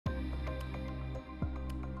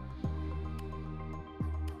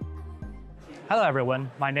Hello everyone,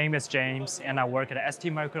 my name is James and I work at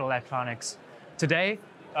STMicroelectronics. Today,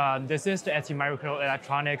 this is the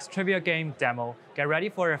STMicroelectronics trivia game demo. Get ready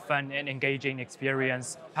for a fun and engaging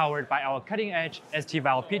experience powered by our cutting-edge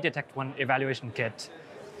STEVAL-PDETECT1 evaluation kit.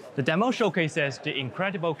 The demo showcases the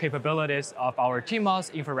incredible capabilities of our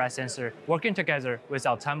TMOS infrared sensor working together with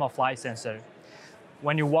our time-of-flight sensor.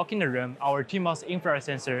 When you walk in the room, our TMOS infrared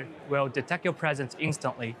sensor will detect your presence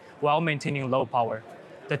instantly while maintaining low power.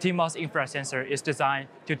 The TMOS infrared sensor is designed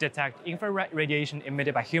to detect infrared radiation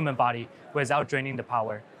emitted by human body without draining the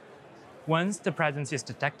power. Once the presence is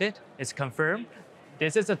detected, it's confirmed.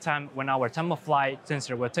 This is the time when our time-of-flight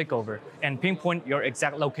sensor will take over and pinpoint your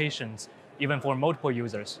exact locations, even for multiple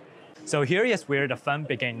users. So here is where the fun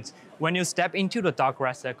begins. When you step into the dark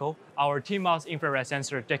red circle, our TMOS infrared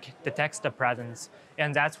sensor detects the presence,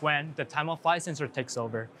 and that's when the time-of-flight sensor takes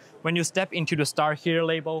over. When you step into the star here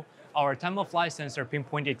label, our time-of-flight sensor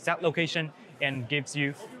pinpoints the exact location and gives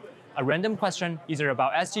you a random question, either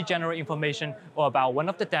about ST general information or about one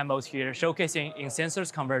of the demos here showcasing in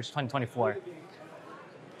Sensors Converge 2024.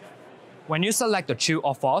 When you select the true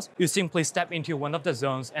or false, you simply step into one of the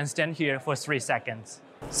zones and stand here for 3 seconds.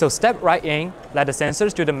 So step right in, let the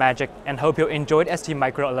sensors do the magic, and hope you enjoyed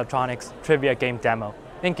STMicroelectronics trivia game demo.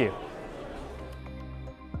 Thank you.